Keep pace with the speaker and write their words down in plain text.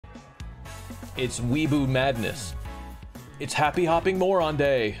It's weeboo madness. It's happy hopping moron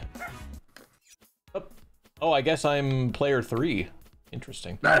day. Oh, I guess I'm player 3.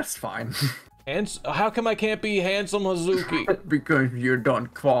 Interesting. That's fine. And how come I can't be handsome Hazuki? Because you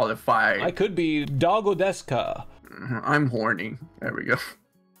don't qualify. I could be Dago Deska. I'm horny. There we go.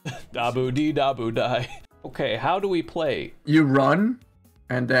 Dabu dee dabu die. Okay, how do we play? You run,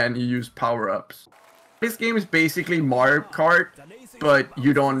 and then you use power-ups. This game is basically Mario Kart, but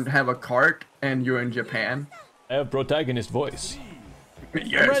you don't have a cart, and you're in Japan. I have protagonist voice.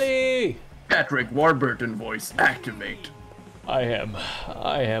 Yes. I'm ready! Patrick Warburton voice activate. I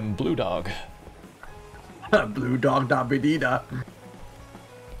am Blue Dog. Blue Dog da-ba-dee-da.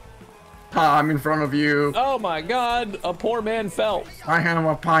 I'm in front of you. Oh my god, a poor man fell. I have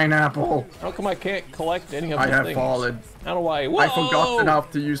a pineapple. How come I can't collect any of the I have things? fallen. How do I? Whoa! I forgot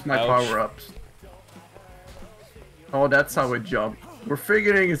enough to use my Ouch. power-ups. Oh, that's how I jump. We're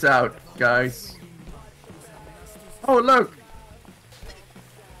figuring this out, guys. Oh, look!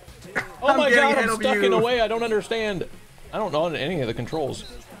 Oh my god, ahead I'm of stuck you. in a way I don't understand. I don't know any of the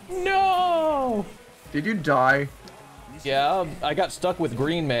controls. No! Did you die? Yeah, I got stuck with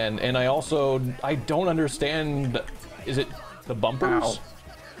Green Man, and I don't understand. Is it the bumpers? Ow.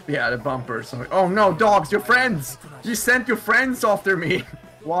 Yeah, the bumpers. Oh no, dogs, your friends! You sent your friends after me!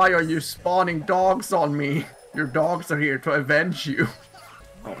 Why are you spawning dogs on me? Your dogs are here to avenge you.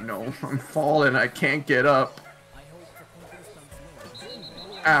 Oh no, I'm falling, I can't get up.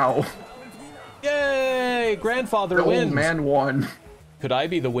 Ow. Yay! Grandfather The wins! old man won. Could I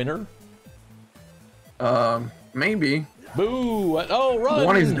be the winner? Maybe. Boo! Oh, run!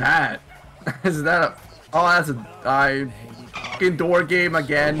 What is that? Is that a... Oh, that's a... fucking door game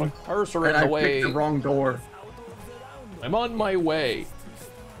again. Cursor And in I the way. picked the wrong door. I'm on my way.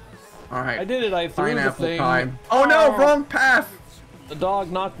 Alright. I did it. I threw Pineapple the thing. time. Oh no, wrong path! The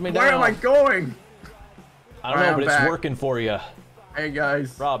dog knocked me down. Where am I going? I don't know, I'm but back. it's working for you. Hey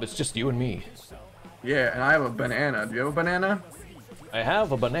guys. Rob, it's just you and me. Yeah, and I have a banana. Do you have a banana? I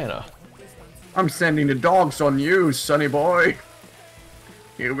have a banana. I'm sending the dogs on you, sonny boy.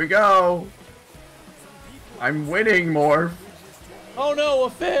 Here we go. I'm winning, Morph. Oh no, a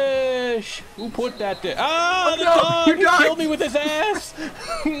fish! Who put that there? Ah, Oh, the no, dog! you He died. killed me with his ass!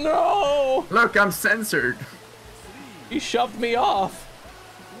 No! Look, I'm censored. He shoved me off.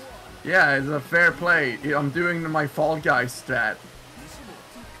 Yeah, it's a fair play. I'm doing my Fall Guys strat.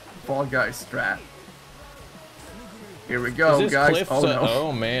 Fall Guys strat. Here we go, Is this guys. Cliff's Oh no.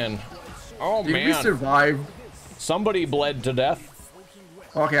 Oh man. Oh Did we man. survive? Somebody bled to death.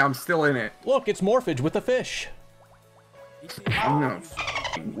 Okay, I'm still in it. Look, it's Morphage with the fish. I'm gonna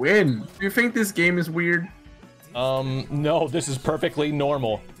f***ing win. Do you think this game is weird? No, this is perfectly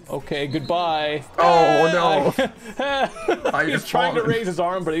normal. Okay, goodbye. Oh no. He was just trying to fallen. raise his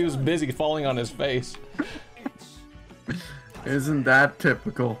arm, but he was busy falling on his face. Isn't that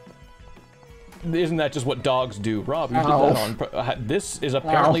typical? Isn't that just what dogs do? Rob, you did Ow. that on... This is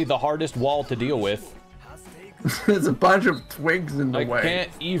apparently Ow. the hardest wall to deal with. There's a bunch of twigs in the I way.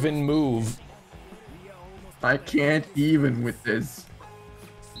 can't even move. I can't even with this.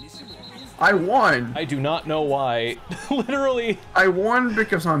 I won. I do not know why. Literally, I won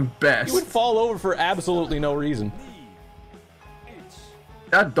because I'm best. you would fall over for absolutely no reason.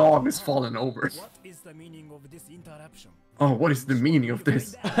 That dog is falling over. Is the meaning of this interruption? Oh, what is the meaning of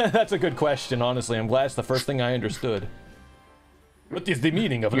this? That's a good question, honestly. I'm glad it's the first thing I understood. What is the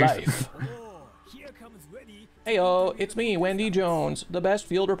meaning of life? Oh, here comes ready. Heyo, it's me, Wendy Jones, the best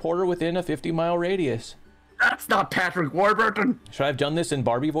field reporter within a 50-mile radius. That's not Patrick Warburton. Should I have done this in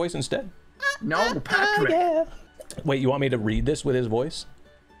Barbie voice instead? No, Patrick. Yeah. Wait, you want me to read this with his voice?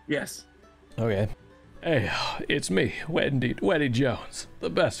 Yes. Okay. Hey, it's me, Wendy Jones, the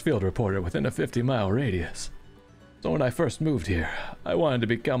best field reporter within a 50-mile radius. So when I first moved here, I wanted to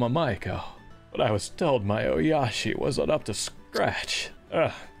become a Maiko, but I was told my Oyashi wasn't up to scratch.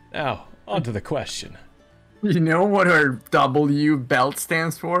 Now, on to the question. You know what her W belt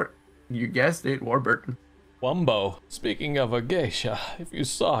stands for? You guessed it, Warburton. Wumbo, speaking of a geisha, if you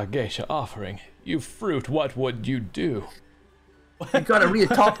saw a geisha offering you fruit, what would you do? You gotta read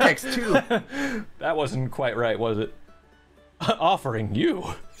top text too. That wasn't quite right, was it? Offering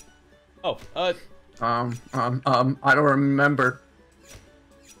you? Oh, I don't remember.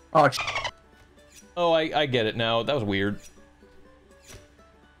 Oh, oh, I get it now. That was weird.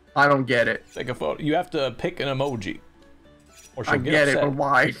 I don't get it. Take a photo. You have to pick an emoji. Or she'll I get it, upset. but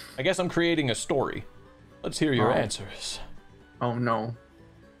why? I guess I'm creating a story. Let's hear your Oh. answers. Oh no,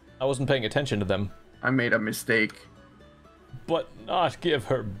 I wasn't paying attention to them. I made a mistake. But not give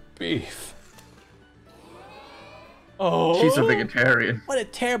her beef. Oh, She's a vegetarian. What a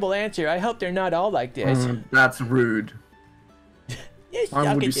terrible answer. I hope they're not all like this. That's rude. You Why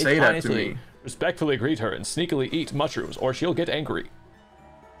suck would at you this, say that to honestly. me? Respectfully greet her and sneakily eat mushrooms, or she'll get angry.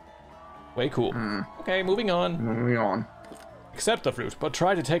 Way cool. Okay, moving on. Moving on. Accept the fruit, but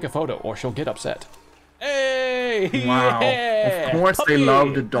try to take a photo, or she'll get upset. Hey! Wow. Yeah! Of course they Puppy!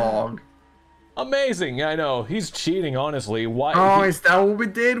 love the dog. Amazing, I know. He's cheating, honestly. Why? Oh, is that what we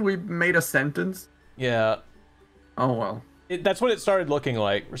did? We made a sentence? Yeah. Oh, well. That's what it started looking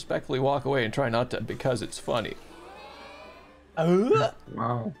like. Respectfully walk away and try not to, because it's funny.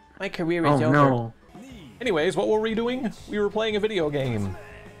 Wow. My career is Oh, over. no. Anyways, what were we doing? We were playing a video game.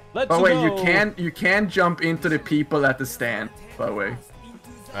 Let's By the way, go. you can't jump into the people at the stand, by the way.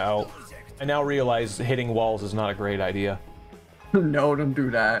 Well, I now realize hitting walls is not a great idea. No, don't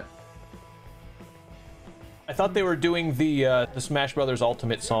do that. I thought they were doing the Smash Brothers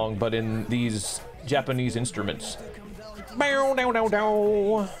Ultimate song, but in these Japanese instruments. Bow, dow, dow,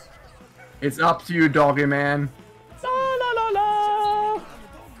 dow. It's up to you, doggy man. La, la, la, la.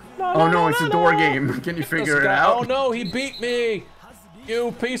 La, Oh no, la, it's la, a door la. game. Can you This figure it guy- out? Oh no, he beat me!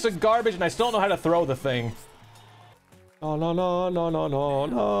 You piece of garbage, and I still don't know how to throw the thing. La la la la la la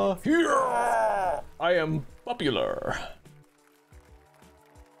la. Yeah! I am popular.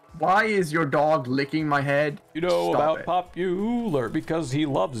 Why is your dog licking my head? You know Stop about it. popular because he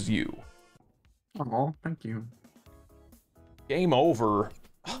loves you. Oh, thank you. Game over.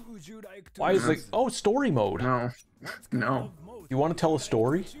 Would you like to Why is it? Oh, story mode. No. No. You want to tell a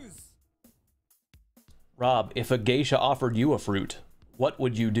story? Rob, if a geisha offered you a fruit, what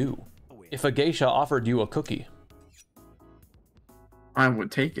would you do? If a geisha offered you a cookie, I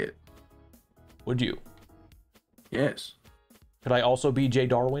would take it. would you? Yes. Could I also be J.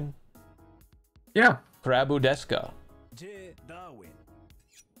 Darwin? Yeah. Krabu deska. J. Darwin?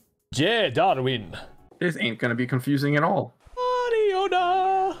 J. Darwin. This ain't gonna be confusing at all.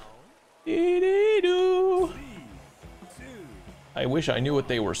 Marioda. Dee-dee-doo. I wish I knew what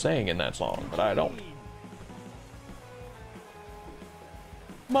they were saying in that song, but I don't.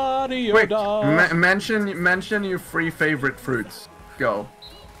 Quick, Marioda. mention your 3 favorite fruits. Go.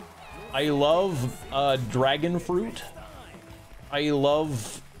 I love dragon fruit. I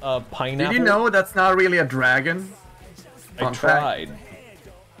love pineapple. Did you know that's not really a dragon? I Fun fact. tried.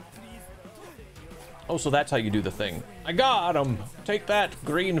 Oh, so that's how you do the thing. I got him. Take that,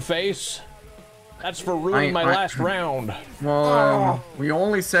 green face. That's for ruining my last round. Well, we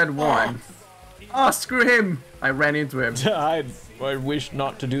only said one. Oh, screw him! I ran into him. I wish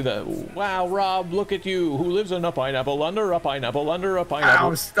not to do that. Wow, Rob, look at you, who lives in a pineapple under a pineapple under a pineapple.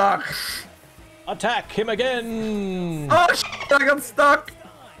 I'm stuck. Attack him again! Oh, shit, I got stuck.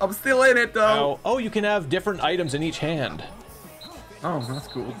 I'm still in it, though. Ow. Oh, you can have different items in each hand. Oh, that's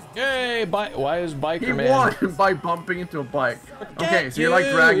cool. Yay! Why is Biker He Man? won by bumping into a bike. Okay, so you like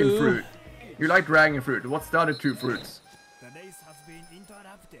dragon fruit. You like dragon fruit. What's the other 2 fruits? The race has been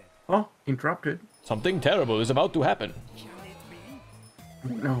interrupted. Oh, interrupted. Something terrible is about to happen.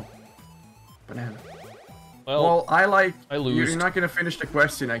 No. Banana. Well, Well, I lose. You're not gonna finish the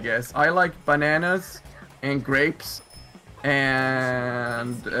question, I guess. I like bananas and grapes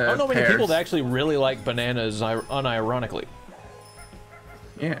and I don't know many pears. people that actually really like bananas, unironically.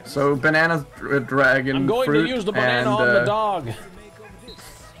 Yeah, so bananas, dragon I'm going fruit, to use the banana and, on the dog.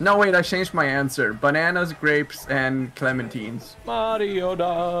 No, wait, I changed my answer. Bananas, grapes, and clementines. Mario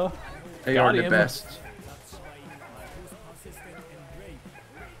da. They Got are the him. best.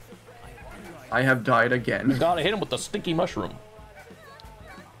 I have died again. Gotta hit him with the stinky mushroom.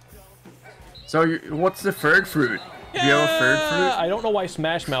 So, what's the third fruit? Do you have a third fruit? I don't know why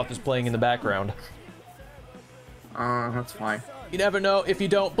Smash Mouth is playing in the background. That's fine. You never know if you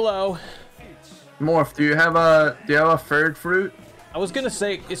don't blow. Morph, do you have a third fruit? I was gonna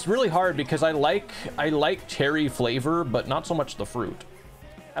say it's really hard because I like cherry flavor, but not so much the fruit.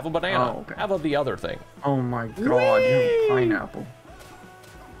 Have a banana. Oh, okay. Have the other thing. Oh my god, you have pineapple.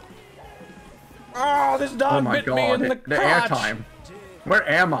 Oh, this Oh dog my bit me in god, the the crotch. airtime. Where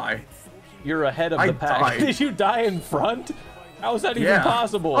am I? You're ahead of I the pack. died. Did you die in front? How is that even Yeah.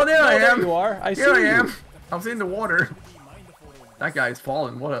 possible? Oh, there No, I am. There you are. I see Here I you. am. I was in the water. That guy's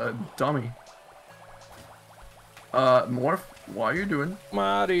fallen. What a dummy. Morph, what are you doing?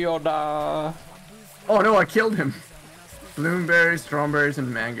 Mario da. Oh no, I killed him. Bloomberries, strawberries, and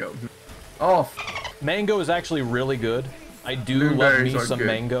mango. Oh, Mango is actually really good. I do love Blueberries me are some good.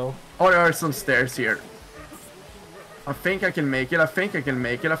 mango. oh, there are some stairs here. I think I can make it. I think I can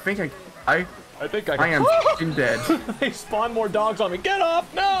make it. I think I think I I can. am f***ing dead. They spawn more dogs on me. Get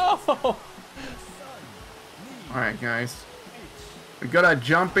off! No! Alright, guys. We gotta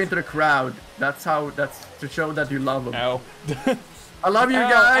jump into the crowd. That's to show that you love them. Ow. I love you Ow,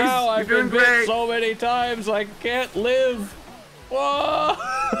 guys. ow, You're I've doing been bit great. so many times I can't live. Whoa!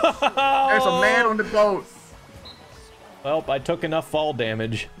 There's a man on the boat. Well, I took enough fall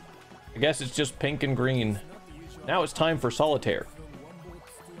damage. I guess it's just pink and green. Now it's time for solitaire.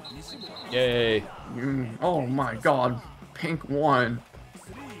 Yay. Oh my god. Pink won.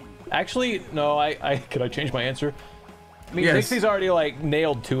 Actually, no, could I change my answer? I mean, Yes. Dixie's already, like,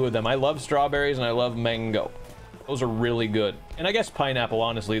 nailed 2 of them. I love strawberries and I love mango. Those are really good. And I guess pineapple,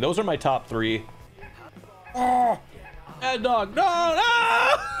 honestly. Those are my top 3. Oh! Bad dog! No!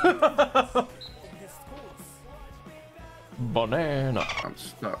 No! Banana. I'm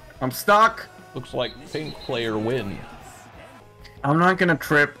stuck. I'm stuck. Looks like pink player win. I'm not gonna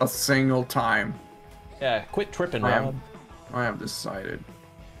trip a single time. Yeah, quit tripping, I Rob. have decided.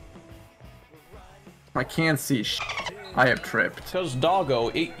 I can't see I have tripped. Because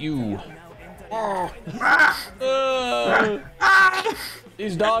Doggo ate you.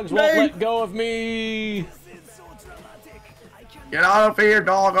 These dogs won't let go of me. Get out of here,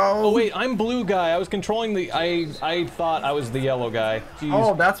 doggo! Oh wait, I'm blue guy. I was controlling the. I thought I was the yellow guy. Jeez.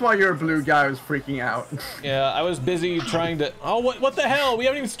 Oh, that's why you're a blue guy who's freaking out. Yeah, I was busy trying to. Oh, what the hell? We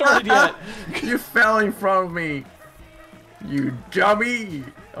haven't even started yet. You fell in front of me. You dummy!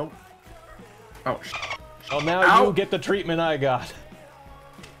 Oh. Oh. Well, now Ow. you get the treatment I got.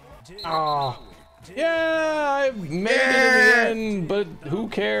 Oh. Yeah, I made it in the end, but who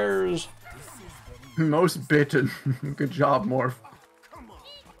cares? Most bitten. Good job, Morph.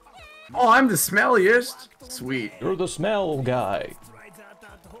 Oh, I'm the smelliest. Sweet. You're the smell guy.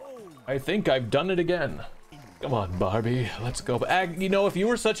 I think I've done it again. Come on, Barbie, let's go. You know, if you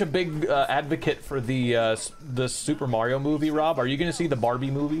were such a big advocate for the Super Mario movie, Rob, are you gonna see the Barbie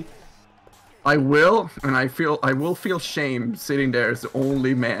movie? I will, and I will feel shame sitting there as the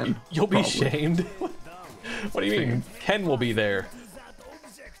only man. You'll be probably. shamed. What do you mean? Ken will be there.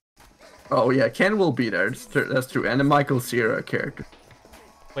 Oh yeah, Ken will be there. That's true, and the Michael Cera character.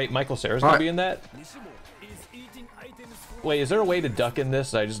 Wait, Michael Cera's gonna be in that? Wait, is there a way to duck in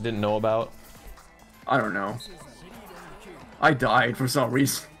this I just didn't know about? I don't know. I died for some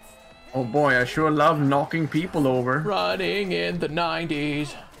reason. Oh boy, I sure love knocking people over. Running in the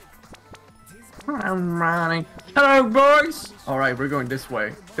 90s. I'm running. Hello, boys! Alright, we're going this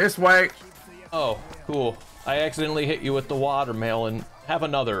way. This way! Oh, cool. I accidentally hit you with the watermelon. Have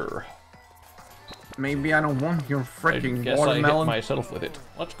another. Maybe I don't want your I freaking guess I hit watermelon. myself with it.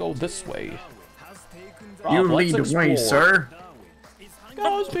 Let's go this way. You Rob, lead let's the way, explore. sir.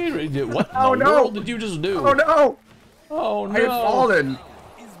 Go speed. What in Oh, the no. world did you just do? Oh no! Oh no! I had fallen.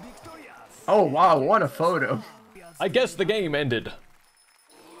 Oh wow, what a photo. I guess the game ended.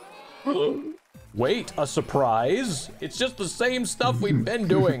 Wait, a surprise? It's just the same stuff we've been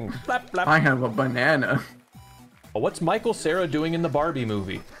doing. Flap, flap. I have a banana. Oh, what's Michael Cera doing in the Barbie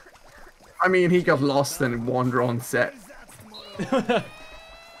movie? I mean, he got lost and wandered on set.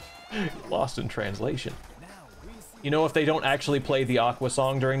 Lost in translation. You know, if they don't actually play the Aqua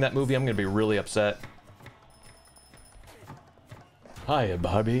song during that movie, I'm gonna be really upset. Hiya,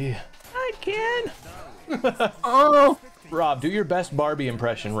 Barbie. Hi, Ken. Oh! Rob, do your best Barbie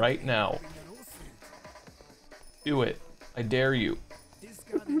impression right now. Do it. I dare you.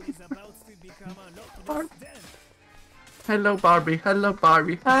 Hello, Barbie. Hello,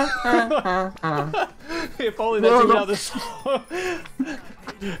 Barbie. If only that's even how this song.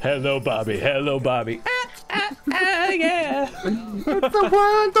 Hello, Bobby. Hello, Bobby. Yeah. It's a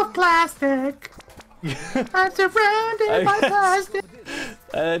world of plastic. I'm surrounded by plastic.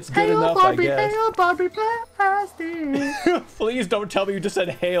 That's good Hail enough, Barbie, I guess. hail Barbie, plastic. Please don't tell me you just said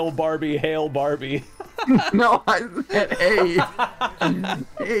hail Barbie, hail Barbie. No, I said hey.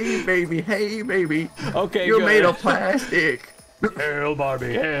 Hey, baby, hey, baby. Okay, You're good. made of plastic. Hail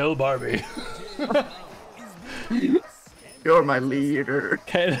Barbie, hail Barbie. You're my leader.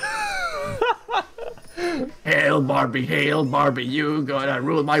 Ken. Hail Barbie, you gonna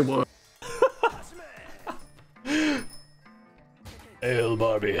rule my world. Hail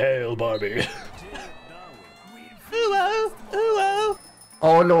Barbie, hail Barbie. Ooh-oh, ooh-oh.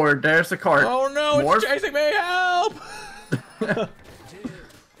 Oh lord, there's a cart. Oh no, Morph? it's chasing me, help!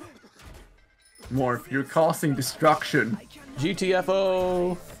 Morph, you're causing destruction.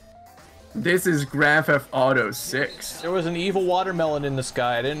 GTFO. This is Grand Theft Auto 6. There was an evil watermelon in the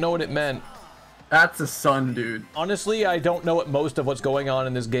sky. I didn't know what it meant. That's a sun, dude. Honestly, I don't know what most of what's going on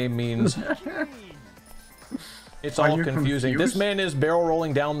in this game means. It's all you confusing. confused? This man is barrel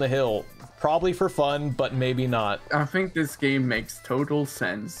rolling down the hill. Probably for fun, but maybe not. I think this game makes total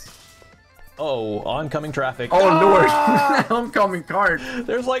sense. Oh, oncoming traffic. Oh Ah! lord, oncoming cart.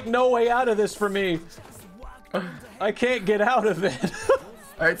 There's like no way out of this for me. I can't get out of it.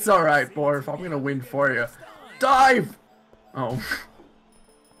 It's alright, Morph. I'm gonna win for you. Dive! Oh.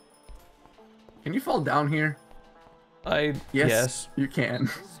 Can you fall down here? Yes. You can.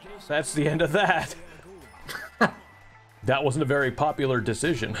 That's the end of that. That wasn't a very popular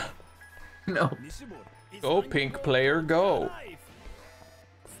decision. No. Go, pink player, go.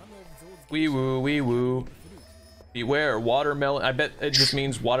 Wee woo, wee woo. Beware, watermelon. I bet it just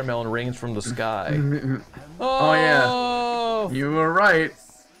means watermelon rains from the sky. Oh yeah. You were right.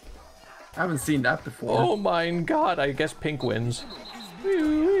 I haven't seen that before. Oh my god, I guess pink wins.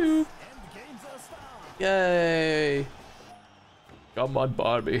 Woo, woo. Yay. Come on,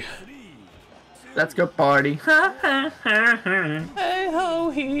 Barbie. Let's go party. Hey ho,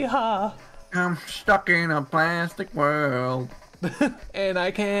 hee ha. I'm stuck in a plastic world. And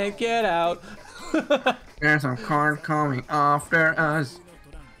I can't get out. There's a car coming after us.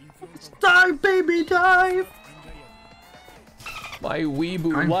 Dive, baby, dive! My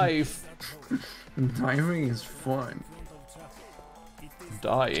weeboo life. Diving is fun.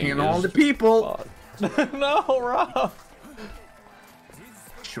 Dying And all is the people fun. No, Rob.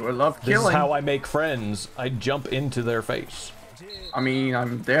 sure love This killing. is how I make friends. I jump into their face. I mean,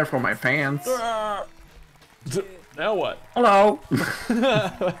 I'm there for my fans. Now what? Hello.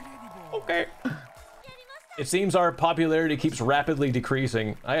 Okay. It seems our popularity keeps rapidly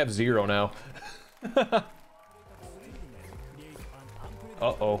decreasing. I have 0 now.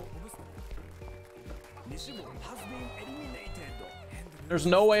 Uh-oh. There's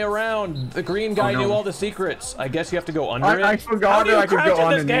no way around. The green guy knew all the secrets. I guess you have to go under it. I forgot that I could go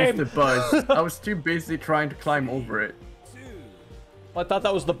on underneath the buzz. I was too busy trying to climb over it. Well, I thought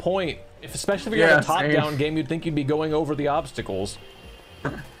that was the point. Especially if you're in a same. top-down game, you'd think you'd be going over the obstacles.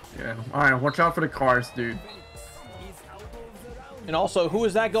 Yeah. Alright, watch out for the cars, dude. And also, who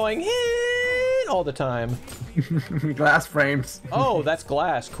is that going hit all the time? Glass frames. Oh, that's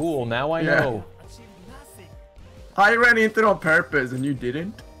glass. Cool. Now I know. I ran into it on purpose and you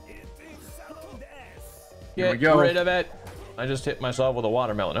didn't. Here we Get go. rid of it. I just hit myself with a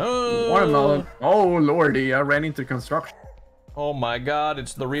watermelon. Oh. Watermelon. Oh lordy, I ran into construction. Oh my god,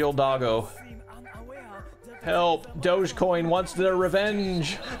 it's the real doggo. Help! Dogecoin wants their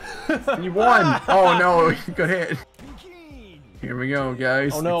revenge. You won. Oh no, you got hit. Here we go,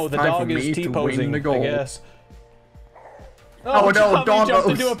 guys. Oh no, It's the time for dog me is to T-posing, win the I goal. guess. Oh no, Tommy jumped doggos.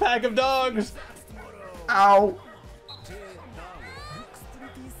 into a pack of dogs. Ow.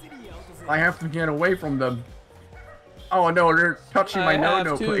 I have to get away from them. Oh no, they're touching my I no-no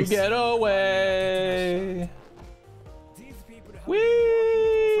have to place. get away. Whee!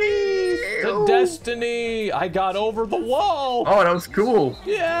 The destiny! I got over the wall! Oh, that was cool.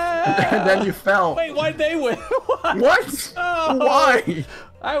 Yeah! And then you fell. Wait, why'd they win? What? Oh, Why?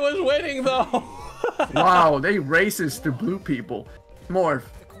 I was winning though! Wow, they racist to blue people. Morph.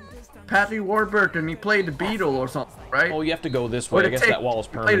 Patty Warburton, he played the Beetle or something, right? Oh, you have to go this way. I guess tick. that wall is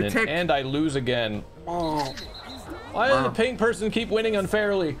You played a permanent. tick. And I lose again. Oh. Why does the pink person keep winning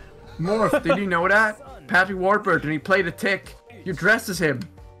unfairly? Morph, did you know that? Patty Warburton, he played a tick. You dressed as him.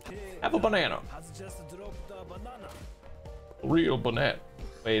 Have a banana. Real banana.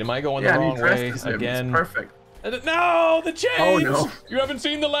 Wait, am I going the Yeah, and wrong you dressed way as him. again? It's perfect. No, the chains! Oh, no. You haven't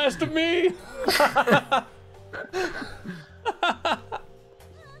seen the last of me!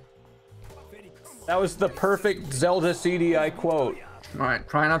 That was the perfect Zelda CDI quote. Alright,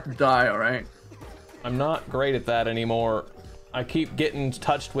 try not to die, alright? I'm not great at that anymore. I keep getting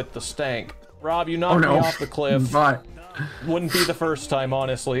touched with the stank. Rob, you knocked me off the cliff. Bye. Wouldn't be the first time,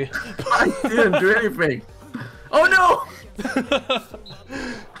 honestly. I didn't do anything. Oh no!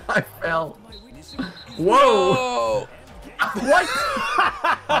 I fell. Whoa! Oh! What?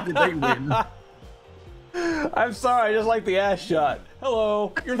 How did they win? I'm sorry, I just like the ass shot.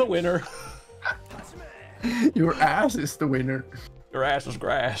 Hello, you're the winner. Your ass is the winner. Your ass is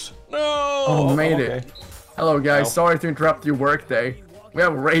grass. No! Oh, made it. Hello guys, Well. sorry to interrupt your work day. We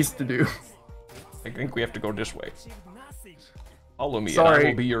have a race to do. I think we have to go this way. Follow me and I Sorry,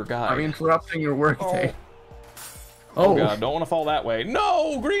 will be your guide. I'm interrupting your work day. Oh god, don't want to fall that way.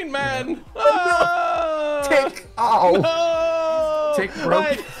 No, green man! Ah! Tick! Oh! No! Tick broke.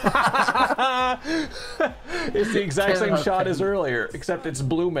 Right. It's the exact same 10 out of shot 10. as earlier, except it's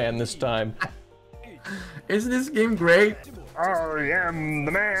blue man this time. Isn't this game great? I am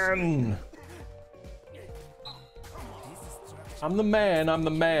the man! I'm the man, I'm the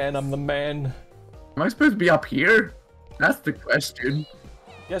man, I'm the man. Am I supposed to be up here? That's the question.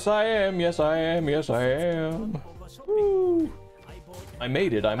 Yes I am, yes I am, yes I am. Woo. I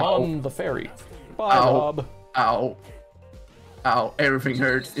made it. I'm Ow. on the ferry. Bye, Ow. Bob. Ow. Ow. Everything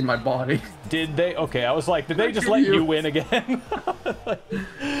hurts in my body. Did they? Okay, I was like, did they just let you win again?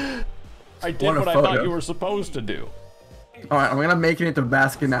 I did what I thought you were supposed to do. Alright, I'm gonna make it into a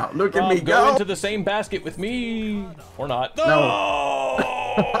basket now. Look at Rob, me go go! into the same basket with me. Or not. No.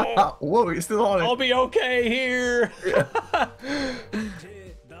 No! Whoa, you're still on it. I'll be okay here. Yeah.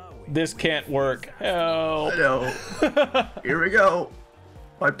 This can't work. Help. No. Here we go.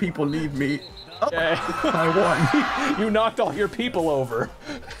 My people need me. Oh, Okay. I won. You knocked all your people over.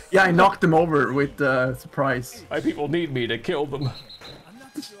 Yeah, I knocked them over with surprise. My people need me to kill them.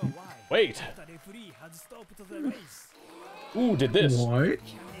 Wait. The referee has stopped the race. Ooh, did this. What?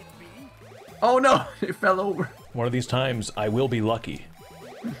 Oh no, it fell over. One of these times, I will be lucky.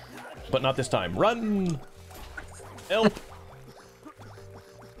 But not this time. Run! Help!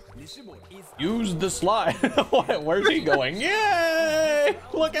 Use the slide. Where's he going? Yay!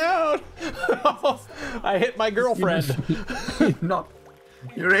 Look out! I hit my girlfriend.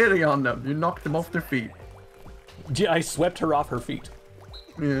 You're hitting on them. You knocked them off their feet. I swept her off her feet.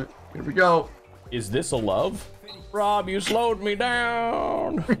 Yeah, here we go. Is this a love? Rob, you slowed me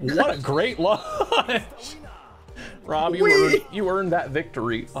down. What a great launch. Rob, you earned that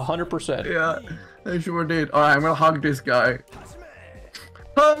victory 100%. Yeah, I sure did. Alright, I'm gonna hug this guy.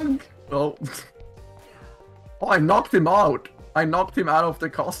 Hug! Oh. Oh, I knocked him out. I knocked him out of the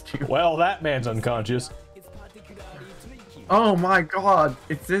costume. Well, that man's unconscious. Oh my god.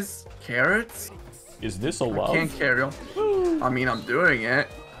 Is this carrots? Is this a love? Can't carry on. I mean, I'm doing it.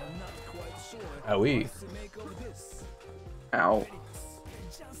 Owie. Ow.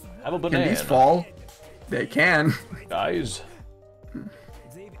 Have a Can banana. these fall? They can. Guys.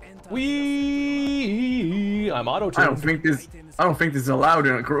 Wee! I'm auto-tuned. I don't think this is allowed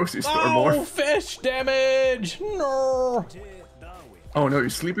in a grocery store, Oh, more. fish damage! No! Oh no, you're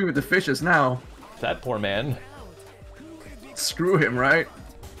sleeping with the fishes now. That poor man. Screw him, right?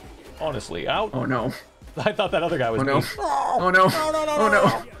 Honestly, out. Oh no. I thought that other guy was Oh no. me. Oh no. Oh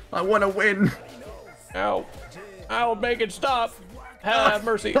no. I want to win. Ow. I'll make it stop. Have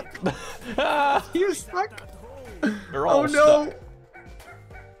mercy. Ah, You're stuck. They're all Oh no. stuck.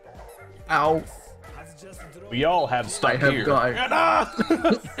 Ow. We all have stuck I have here. died. Ah!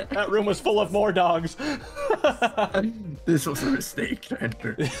 That room was full of more dogs. This was a mistake to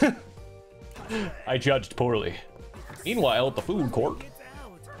enter. I judged poorly. Meanwhile, at the food court.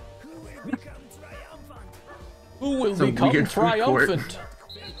 Who will a become weird food court. triumphant?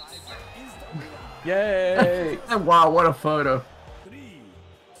 Yay! Wow, what a photo.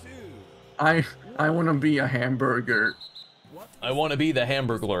 I want to be a hamburger. I want to be the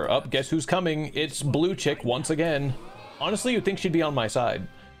Hamburglar. Up, guess who's coming? It's Blue Chick once again. Honestly, you'd think she'd be on my side.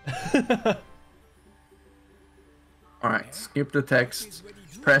 Alright, skip the text.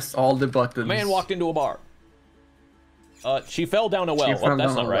 Press all the buttons. Man walked into a bar. She fell down a well. She fell Oh,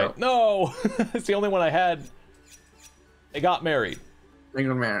 that's down not a right. No! It's the only one I had. They got married.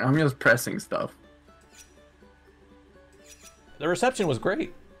 Single man, I'm just pressing stuff. The reception was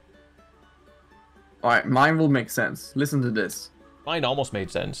great. Alright, mine will make sense. Listen to this. Mine almost made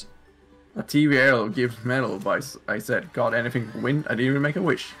sense. A TV arrow gives metal advice. I said, got anything for win? I didn't even make a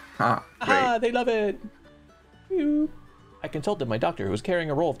wish. Ha, Ah, great. they love it. Phew. I consulted my doctor who was carrying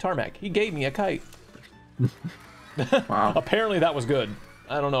a roll of tarmac. He gave me a kite. Wow. Apparently that was good.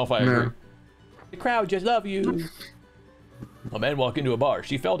 I don't know if I agree. The crowd just love you. A man walked into a bar.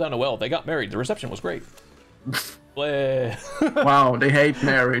 She fell down a well. They got married. The reception was great. Bleh. Wow, they hate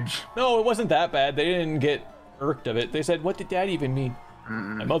marriage. No, it wasn't that bad. They didn't get irked of it. They said, what did that even mean?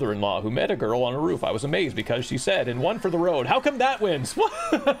 My mother-in-law, who met a girl on a roof. I was amazed because she said, and one for the road. How come that wins?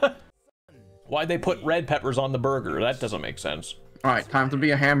 Why'd they put red peppers on the burger? That doesn't make sense. Alright, time to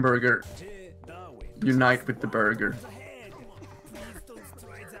be a hamburger. Unite with the burger.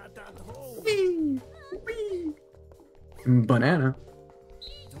 Banana.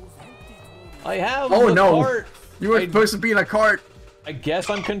 I have Oh the no! cart. You were supposed to be in a cart! I guess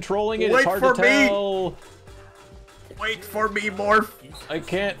I'm controlling it. Wait It's hard for to me. tell. Wait for me, Morph! I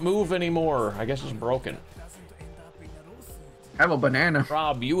can't move anymore. I guess it's broken. Have a banana.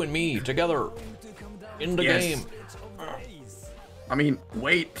 Rob, you and me together in the Yes. game. I mean,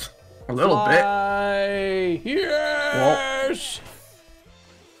 wait. A little Fly. Yes.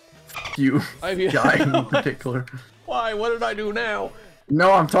 bit. You I've- guy in particular. Why? What did I do now?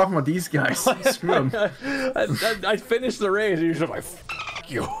 No, I'm talking about these guys. Screw them. I finished the race and you're just like,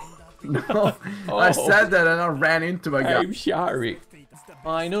 fuck you. No, I said that and I ran into a guy. I'm sorry.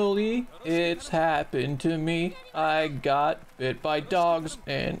 Finally, it's happened to me. I got bit by dogs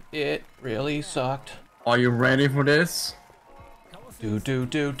and it really sucked. Are you ready for this? Do do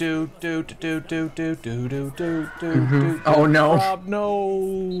do do do do do do do do do do. Oh no. Rob,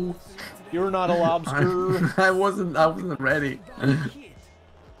 no. You're not a lobster. I wasn't ready.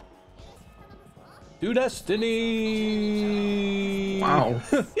 To destiny. Wow.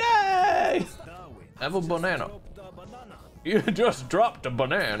 Yay! Have a banana. You just dropped a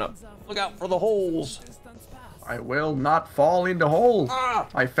banana. Look out for the holes. I will not fall in the hole. Ah!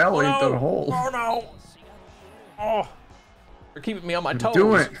 I fell into the hole. Oh no! Oh, you're keeping me on my toes.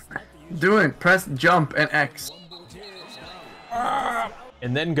 Do it. Do it. Press jump and X. Ah!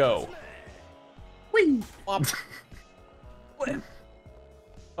 And then go. Whee! Up.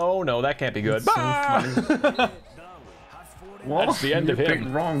 Oh no, that can't be good. So Ah! Well, That's the end of you him. picked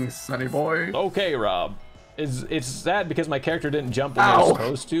wrong, sonny boy. Okay, Rob. It's sad because my character didn't jump when they Ow. were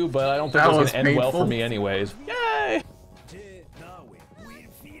supposed to, but I don't think That it was was gonna end well painful. for me anyways. Yay!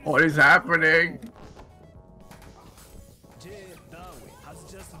 What is happening?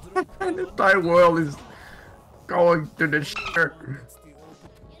 The entire world is going to the shit.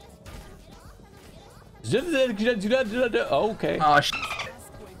 Okay.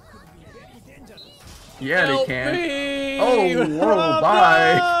 Yeah, Help they can. me! Oh, whoa, Rob,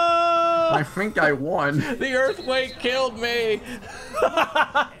 bye. no! I think I won. The earthquake killed me!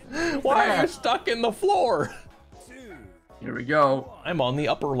 Why are you stuck in the floor? Here we go. I'm on the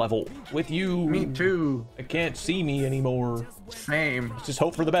upper level with you. Me too. I can't see me anymore. Same. Just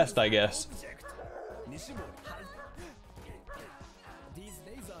hope for the best, I guess.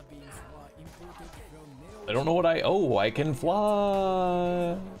 I don't know what oh, I can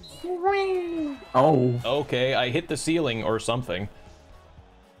fly. Oh, Okay, I hit the ceiling or something.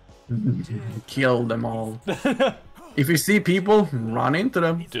 kill them all. If you see people, run into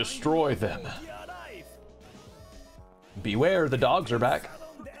them. Destroy them. Beware, the dogs are back.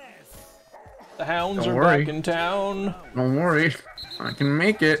 The hounds Don't are worry. back in town. Don't worry. I can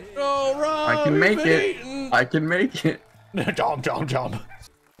make it. Oh, Rob, I can make you've it. been eaten. I can make it. Jump, jump, jump.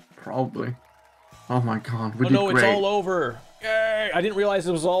 Probably. Oh my god, we Oh did no, it's great. all over. Yay! I didn't realize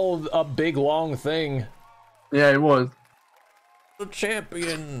it was all a big long thing. Yeah, it was. The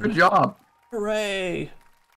champion. Good job. Hooray.